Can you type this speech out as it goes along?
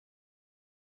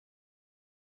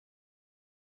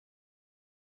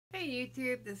Hey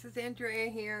YouTube, this is Andrea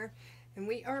here, and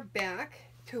we are back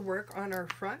to work on our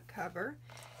front cover.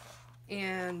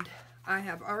 And I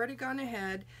have already gone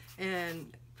ahead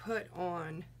and put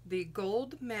on the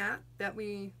gold mat that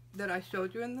I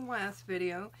showed you in the last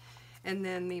video, and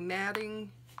then the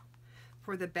matting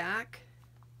for the back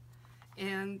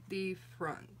and the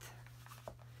front.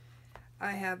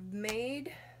 I have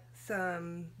made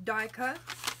some die cuts,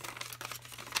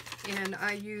 and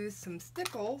I used some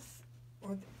stickles.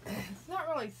 Or it's not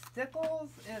really stickles,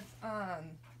 it's I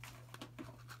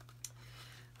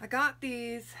got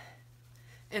these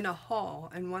in a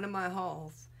haul, in one of my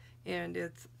hauls, and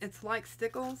it's like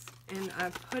stickles, and I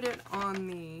put it on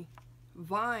the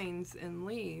vines and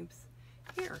leaves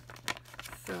here.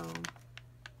 So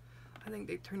I think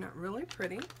they turned out really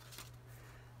pretty.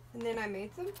 And then I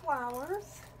made some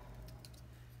flowers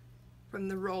from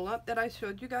the roll-up that I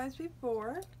showed you guys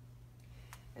before.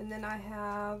 And then I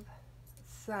have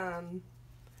some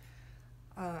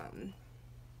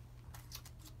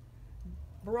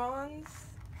bronze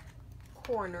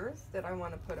corners that I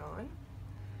want to put on.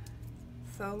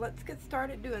 So let's get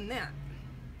started doing that.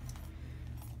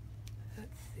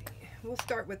 Let's see. We'll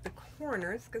start with the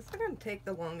corners because they're going to take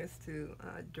the longest to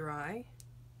dry,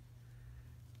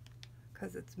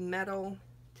 because it's metal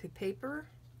to paper.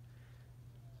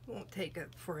 Won't take it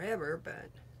forever,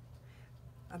 but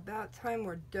about time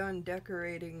we're done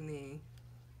decorating the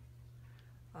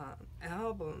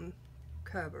album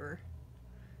cover,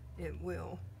 it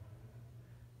will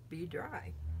be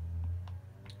dry.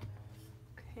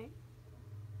 Okay.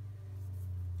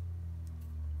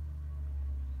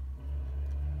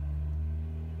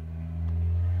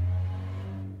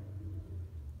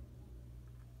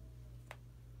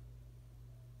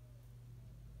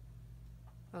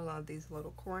 I love these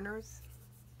little corners.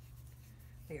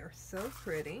 They are so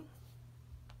pretty.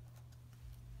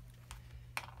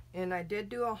 And I did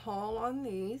do a haul on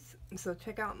these, so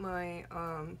check out my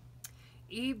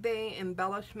eBay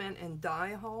embellishment and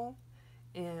die haul,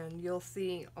 and you'll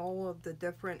see all of the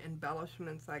different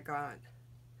embellishments I got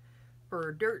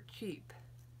for dirt cheap.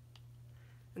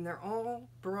 And they're all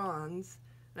bronze,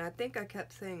 and I think I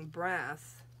kept saying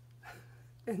brass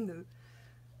in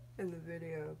the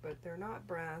video, but they're not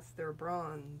brass, they're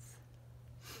bronze.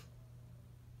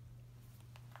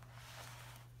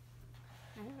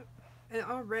 And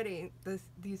already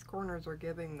these corners are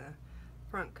giving the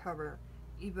front cover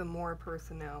even more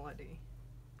personality.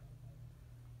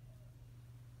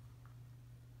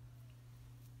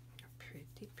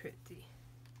 Pretty, pretty.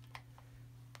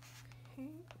 Okay.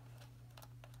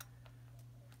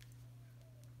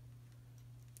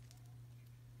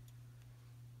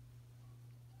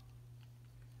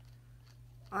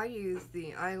 I use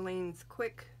the Eileen's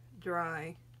Quick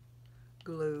Dry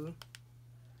glue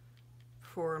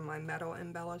for my metal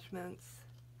embellishments.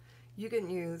 You can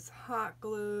use hot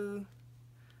glue,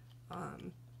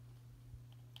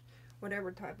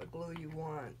 whatever type of glue you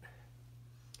want.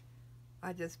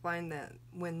 I just find that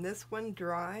when this one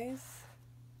dries,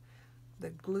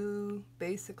 the glue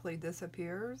basically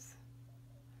disappears,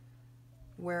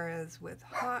 whereas with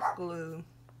hot glue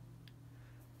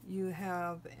you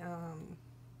have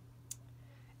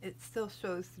it still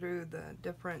shows through the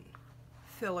different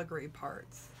filigree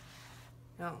parts.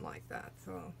 I don't like that,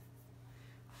 so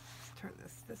let's turn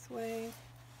this way.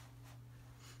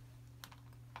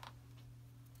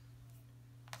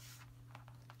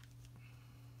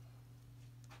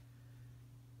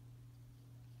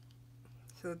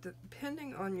 So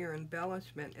depending on your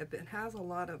embellishment, if it has a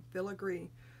lot of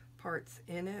filigree parts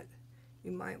in it,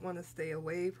 you might want to stay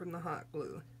away from the hot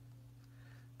glue,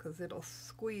 because it'll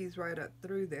squeeze right up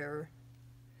through there,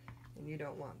 and you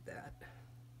don't want that.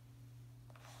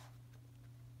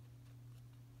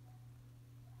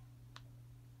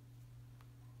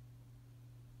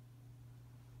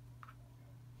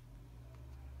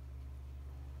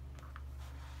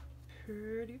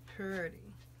 Pretty,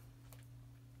 pretty.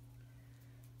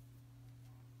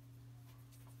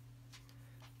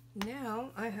 Now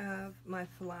I have my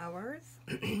flowers,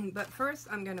 but first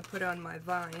I'm going to put on my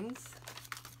vines,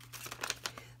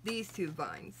 these two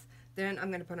vines. Then I'm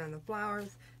going to put on the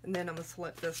flowers, and then I'm going to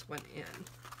slip this one in.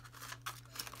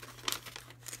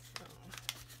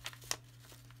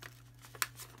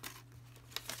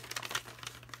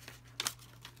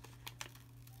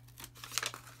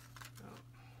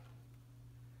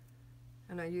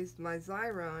 And I used my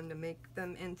Xyron to make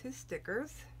them into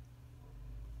stickers.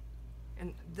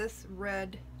 And this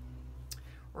red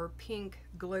or pink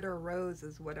glitter rose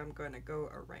is what I'm going to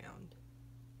go around.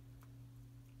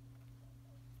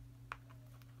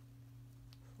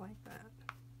 Like that.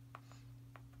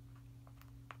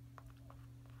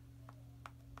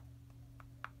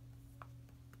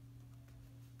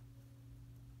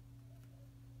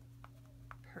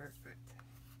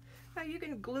 how you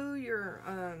can glue your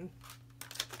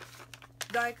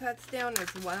die cuts down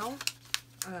as well.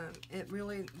 It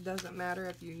really doesn't matter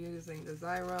if you're using the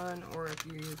Xyron or if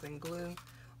you're using glue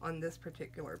on this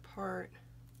particular part.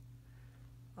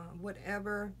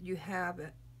 Whatever you have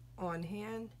it on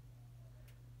hand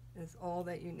is all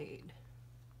that you need.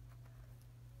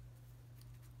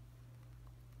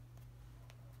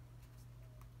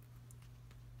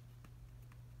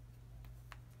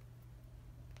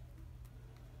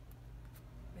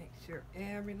 Make sure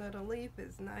every little leaf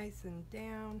is nice and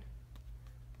down.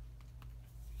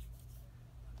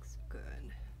 Looks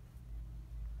good.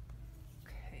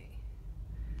 Okay.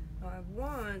 Now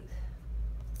I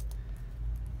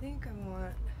think I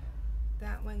want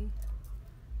that one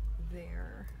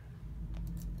there.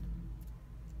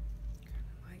 Kind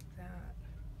of like that.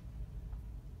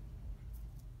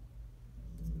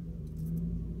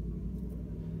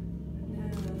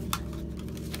 And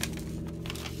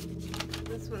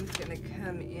this one's going to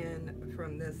come in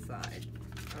from this side.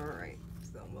 Alright,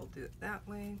 so we'll do it that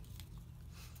way.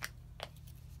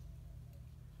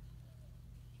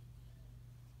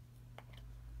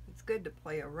 It's good to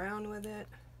play around with it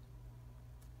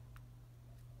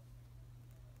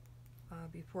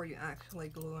before you actually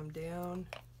glue them down.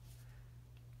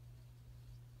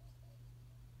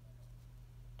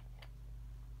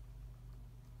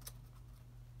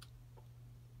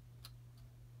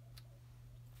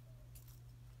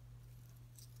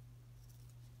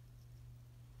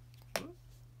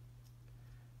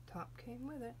 Top came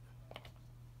with it.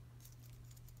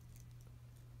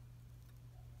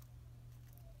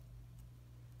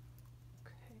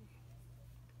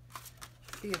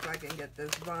 See if I can get this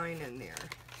vine in there.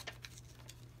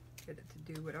 Get it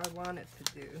to do what I want it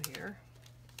to do here.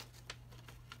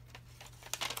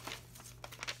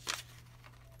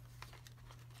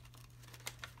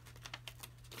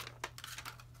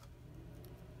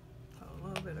 A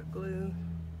little bit of glue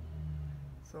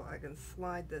so I can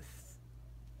slide this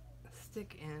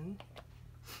stick in.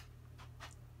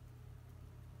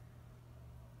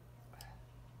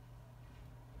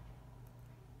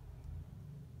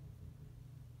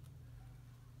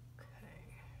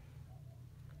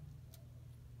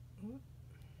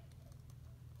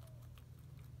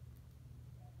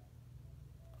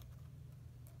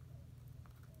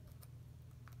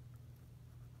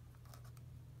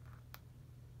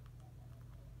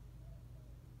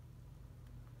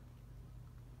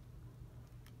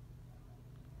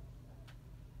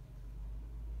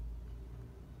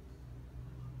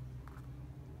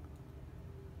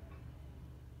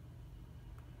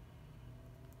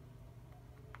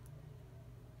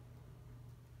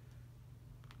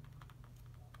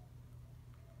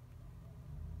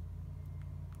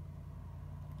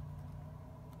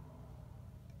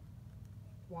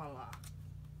 Voila.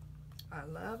 I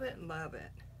love it, love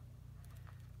it.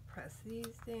 Press these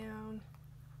down.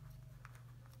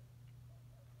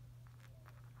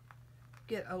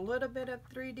 Get a little bit of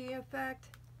 3D effect.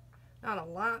 Not a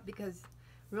lot, because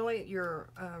really your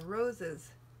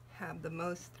roses have the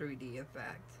most 3D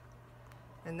effect.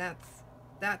 And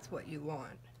that's what you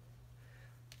want.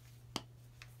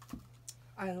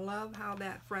 I love how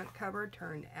that front cover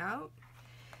turned out.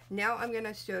 Now I'm going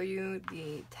to show you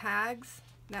the tags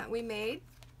that we made.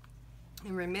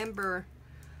 And remember,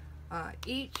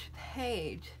 each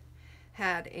page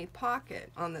had a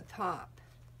pocket on the top.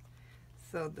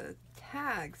 So the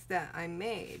tags that I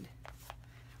made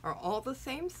are all the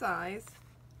same size.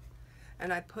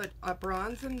 And I put a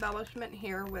bronze embellishment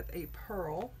here with a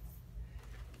pearl.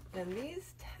 And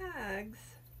these tags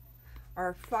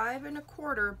are 5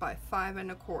 1/4 by 5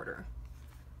 1/4.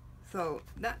 So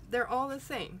they're all the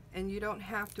same, and you don't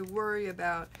have to worry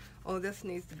about, oh, this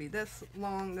needs to be this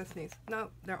long, this needs, no,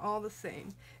 they're all the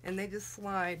same. And they just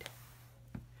slide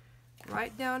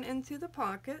right down into the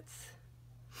pockets,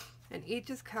 and each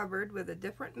is covered with a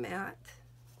different mat.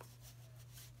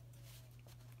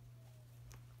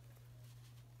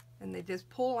 And they just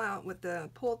pull out with the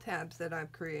pull tabs that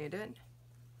I've created,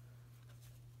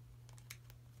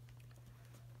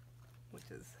 which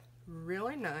is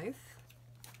really nice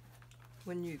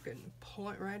when you can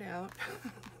pull it right out.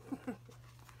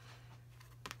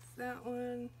 It's that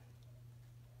one.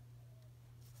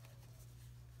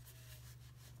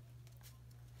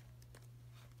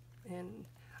 And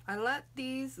I let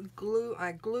these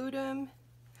I glued them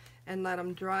and let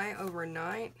them dry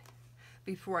overnight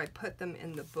before I put them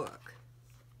in the book.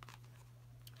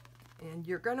 And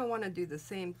you're going to want to do the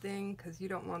same thing, because you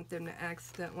don't want them to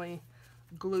accidentally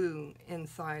glue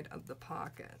inside of the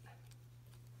pocket.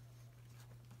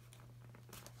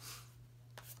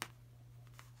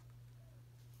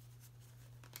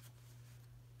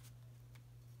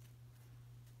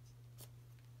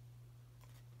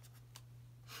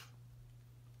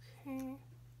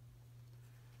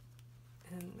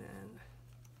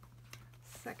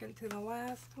 second to the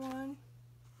last one.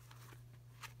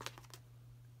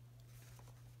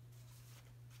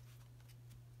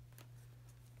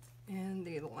 And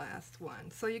the last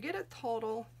one. So you get a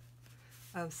total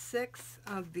of 6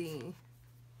 of the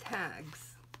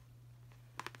tags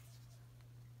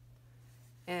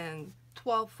and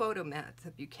 12 photo mats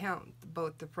if you count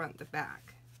both the front and the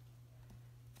back.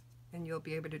 And you'll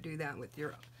be able to do that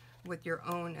with your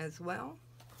own as well.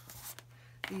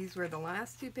 These were the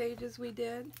last 2 pages we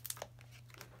did,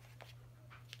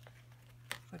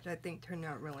 which I think turned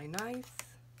out really nice.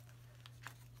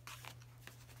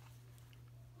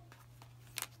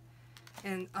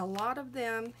 And a lot of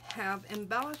them have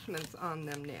embellishments on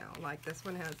them now. Like this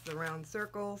one has the round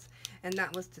circles, and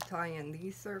that was to tie in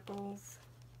these circles.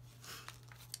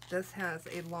 This has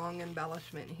a long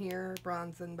embellishment here,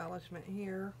 bronze embellishment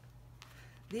here.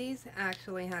 These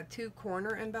actually had 2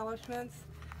 corner embellishments,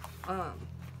 but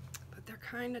they're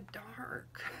kind of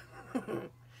dark.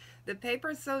 The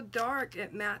paper's so dark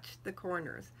it matched the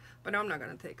corners, but I'm not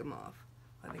going to take them off.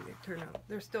 I think they turn out,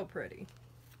 they're still pretty.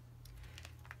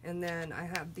 And then I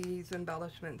have these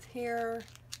embellishments here,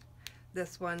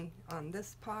 this one on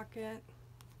this pocket,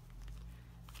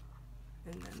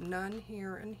 and then none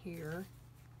here and here.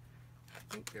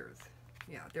 I think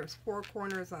there's 4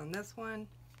 corners on this one,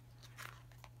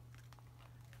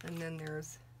 and then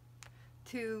there's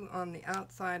 2 on the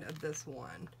outside of this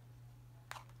one.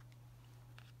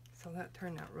 So that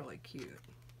turned out really cute.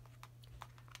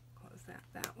 Close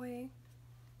that way.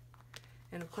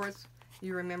 And of course,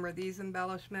 you remember these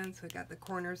embellishments. We got the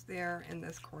corners there and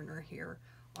this corner here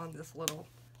on this little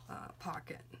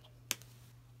pocket.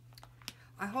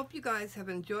 I hope you guys have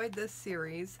enjoyed this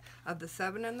series of the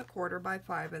 7 1/4 by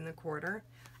 5 1/4.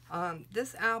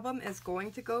 This album is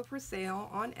going to go for sale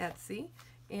on Etsy,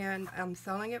 and I'm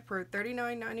selling it for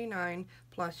 $39.99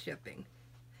 plus shipping.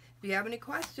 If you have any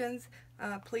questions,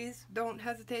 please don't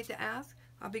hesitate to ask.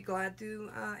 I'll be glad to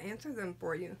answer them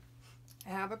for you.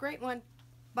 Have a great one.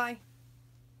 Bye.